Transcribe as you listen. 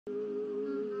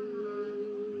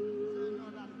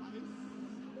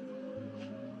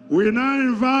We now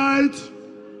invite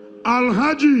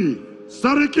Alhaji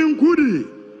Sarikin Kudi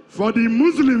for the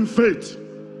Muslim faith.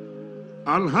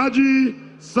 Alhaji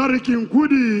Sarikin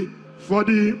Kudi for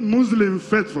the Muslim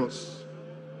faithfuls.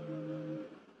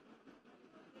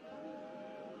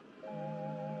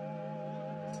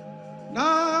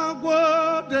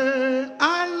 Nagode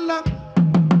Allah,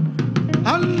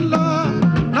 Allah,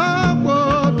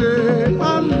 Nagode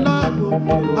Allah,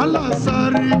 Allah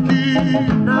Sariki.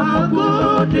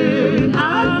 Nagode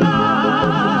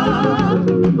Allah,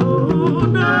 oh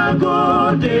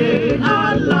Nagode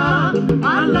Allah,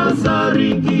 Allah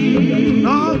Sariki.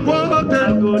 Nagode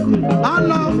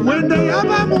Allah, when they have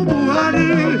a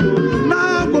Buhari.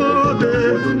 Nagode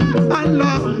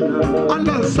Allah,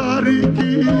 Allah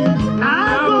Sariki.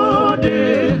 Nagode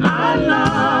Allah,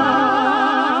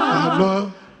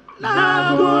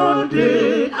 Nagode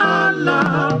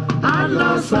Allah,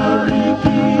 Allah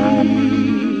Sariki.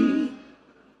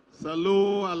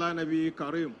 Sallu ala Nabi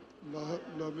Karim.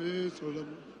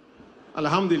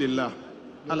 Alhamdulillah,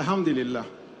 alhamdulillah.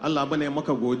 Allah bane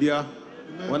maka godiya.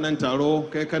 Wannan taro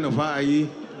kai ka nufa a yi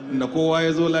da kowa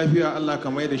ya zo lafiya, Allah ka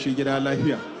mai da shi gida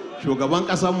lafiya. Shugaban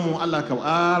ƙasanmu Allah ka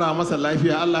ƙara masa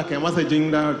lafiya, Allah ka yi masa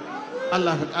jinda,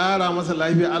 Allah ka ƙara masa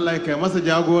lafiya, Allah ka yi masa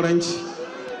jagoranci.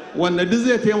 Wanda duk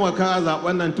zai taimaka a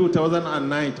zaben nan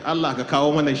 2009, Allah ka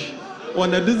kawo mana shi.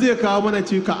 Wanda duk zai kawo mana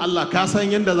cika, Allah ka san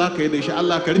yadda za ka yi da shi,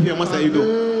 Allah ka rufe masa ido.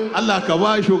 Allah ka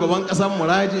ba shugaban ƙasar mu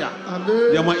rajiya.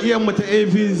 Jama'iyyar mu ta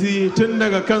APC tun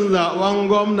daga kan zaben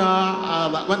gwamna, a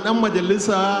zaben dan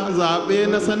majalisa, zaɓe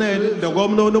na sanad da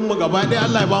gwamnonin mu gaba ɗaya,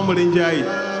 Allah ya ba mu rinjaye.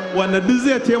 Wanda duk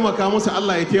zai taimaka musu,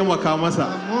 Allah ya taimaka masa.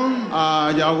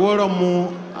 A jagoranmu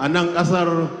a nan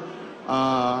ƙasar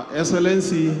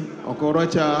excellency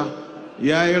Okorocha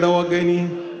ya yi rawa gani,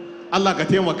 Allah ka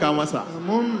taimaka masa,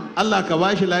 Allah ka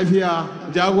bashi lafiya,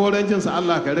 jagorancinsa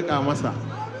Allah ka rika masa.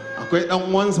 Akwai ɗan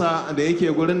uwansa da yake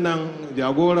gurin nan,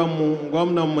 jagoranmu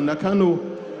gwamnanmu na Kano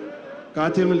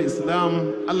Katimul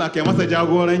Islam, Allah ka yi masa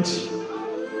jagoranci.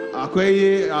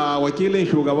 Akwai wakilin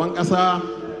shugaban ƙasa,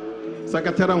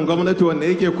 sakataren gwamnati wanda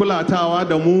yake kulatawa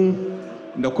da mu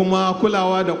da kuma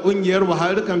kulawa da kungiyar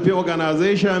Buhari Campaign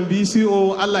Organization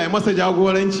BCO, Allah ya masa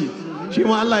jagoranci, shi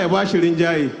ma Allah ya bashi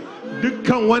rinjaye.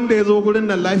 Dukkan wanda ya zo gurin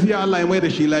nan lafiya, Allah ya mai da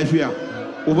shi lafiya.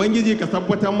 Ubangiji ka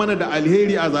tabbatar mana da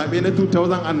alheri a zaɓe na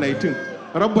 2019.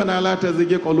 Rabbana la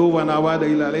tazigh qulubana ba'da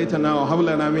idh hadaytana wa hab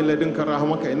lana min ladunka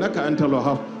rahmatan innaka antal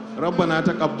wahhab. ربنا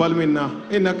تقبل منا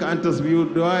إنك أنت السميع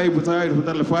الدعاء بسائر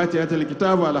فتح الفاتحة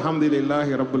الكتاب. الحمد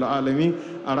لله رب العالمين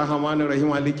الرحمن الرحيم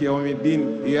مالك يوم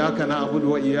الدين إياك نعبد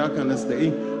وإياك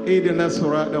نستعين اهدنا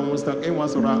الصراط المستقيم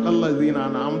صراط الذين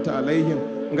أنعمت عليهم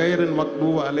غير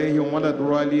المغضوب عليهم ولا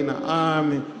الضالين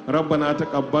آمين. ربنا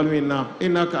تقبل منا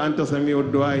إنك أنت السميع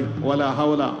الدعاء ولا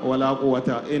حول ولا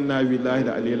قوة إلا بالله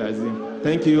العلي العظيم.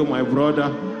 Thank you my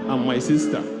brother and my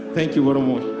sister. Thank you very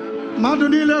much.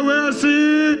 Madunile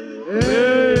wesi.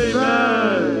 Amen.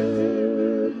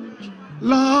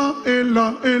 La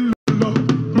ilaha illallah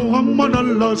Muhammad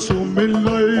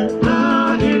Rasulullah.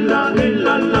 La ilaha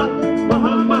illallah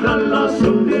Muhammad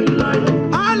Rasulullah.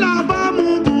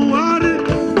 Alabamu Buhari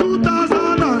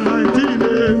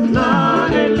 2019. La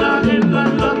ilaha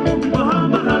illallah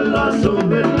Muhammad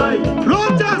Rasulullah.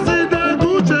 Roja side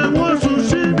kuche wosu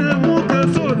shide muke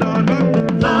sodana.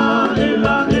 La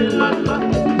ilaha illallah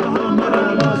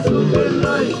Muhammad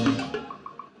Rasulullah.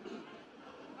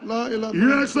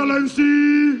 Your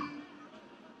Excellency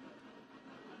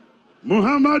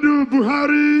Muhammadu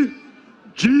Buhari,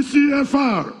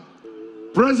 GCFR,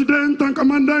 President and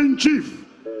Commander-in-Chief,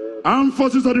 Armed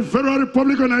Forces of the Federal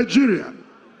Republic of Nigeria,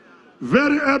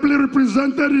 very ably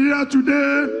represented here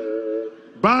today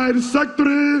by the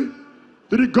Secretary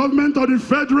to the Government of the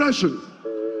Federation,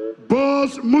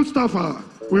 Boss Mustafa.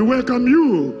 We welcome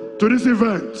you to this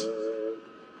event.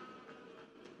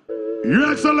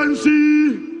 Your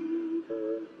Excellency,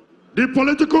 the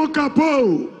political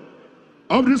capo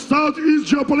of the Southeast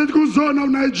Geopolitical Zone of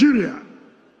Nigeria,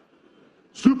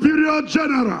 Superior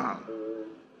General,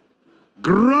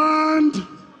 Grand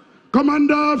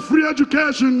Commander Free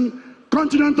Education,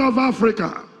 Continent of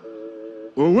Africa,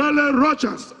 Owele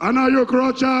Rochas, Anayok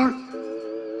Rocha,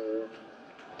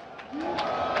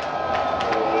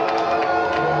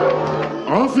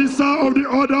 Officer of the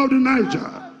Order of the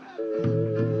Niger,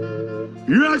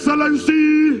 Your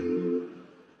Excellency,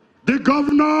 the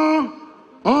Governor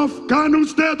of Kano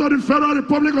State of the Federal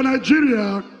Republic of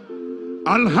Nigeria,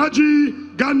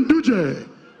 Alhaji Ganduje,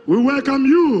 we welcome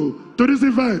you to this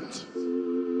event.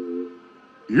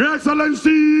 Your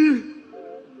Excellency,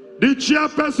 the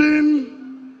Chairperson,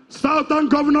 Southern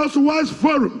Governors Wise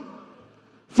Forum,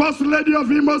 First Lady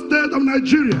of Imo State of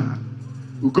Nigeria,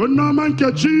 Ugonna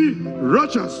Mankechi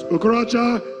Rochas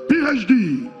Okorocha,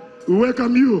 PhD, we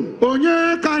welcome you.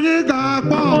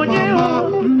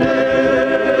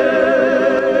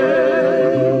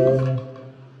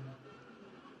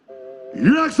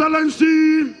 Your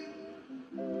Excellency,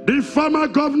 the former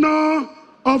governor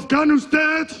of Kano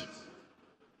State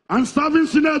and serving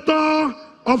senator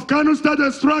of Kano State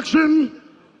Extraction,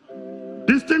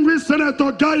 distinguished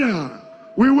Senator Gaya,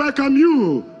 we welcome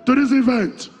you to this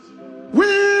event. We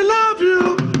love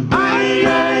you. Aye,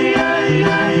 aye, aye,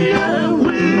 aye, aye.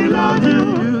 We love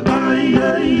you. Aye,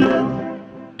 aye, aye.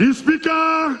 The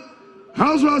Speaker,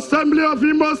 House of Assembly of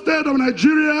Imo State of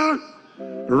Nigeria,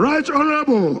 Right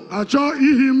Honorable Acho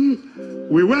Ihim,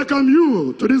 we welcome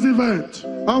you to this event.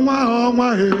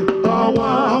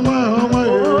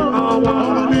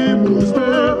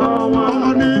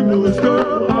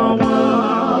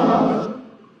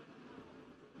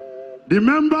 The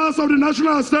members of the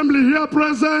National Assembly here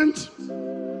present,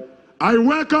 I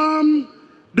welcome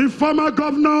the former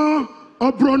governor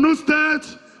of Borno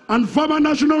State and former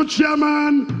national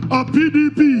chairman of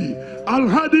PDP,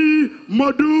 Alhadi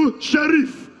Modu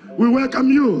Sharif. We welcome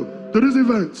you to this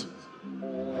event.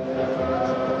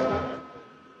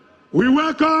 We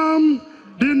welcome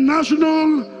the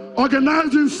National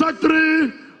Organizing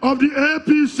Secretary of the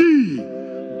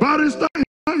APC, Barrister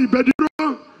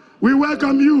Ibediro. We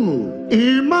welcome you.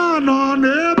 Iman on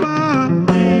Iman.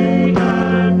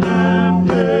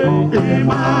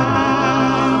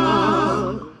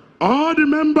 All the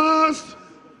members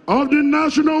of the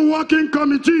National Working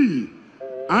Committee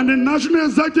and the National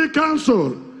Executive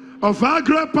Council of our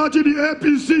great party, the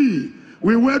APC,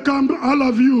 we welcome all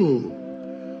of you.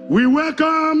 We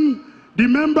welcome the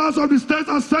members of the state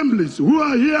assemblies who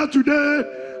are here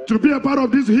today to be a part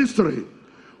of this history.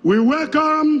 We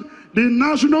welcome the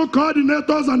national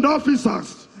coordinators and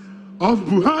officers of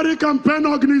Buhari campaign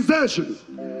organization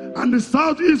and the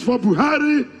Southeast for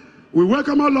Buhari. We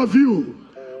welcome all of you.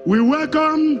 We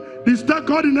welcome the state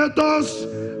coordinators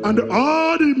and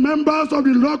all the members of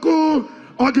the local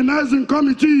organizing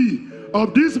committee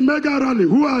of this mega rally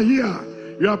who are here.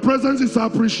 Your presence is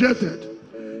appreciated.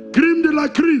 Cream de la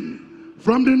cream,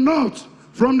 from the north,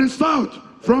 from the south,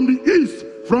 from the east,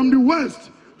 from the west,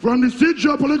 from the 6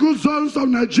 geopolitical zones of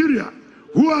Nigeria,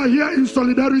 who are here in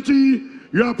solidarity,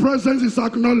 your presence is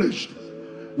acknowledged.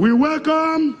 We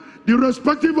welcome the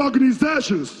respective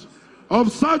organizations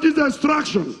of Southeast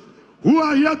Extraction, who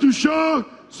are here to show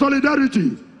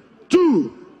solidarity.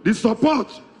 2, the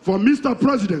support for Mr.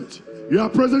 President, your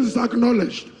presence is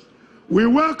acknowledged. We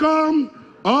welcome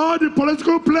all the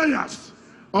political players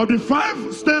of the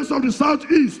 5 states of the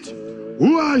Southeast,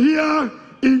 who are here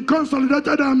in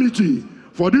consolidated amity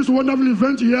for this wonderful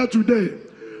event here today.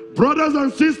 Brothers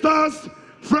and sisters,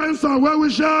 friends and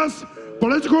well-wishers,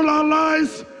 political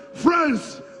allies,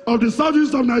 friends of the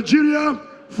Southeast of Nigeria,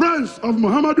 friends of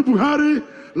Muhammadu Buhari,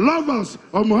 lovers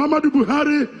of Muhammadu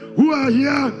Buhari who are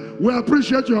here, we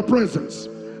appreciate your presence.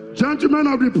 Gentlemen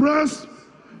of the press,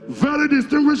 very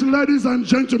distinguished ladies and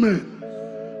gentlemen,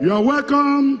 you are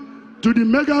welcome to the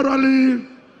mega rally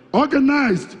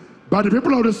organized by the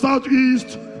people of the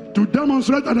Southeast to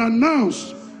demonstrate and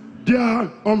announce their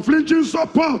unflinching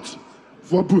support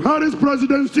for Buhari's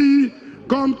presidency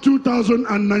come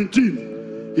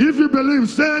 2019. If you believe,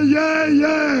 say yeah,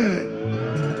 yeah.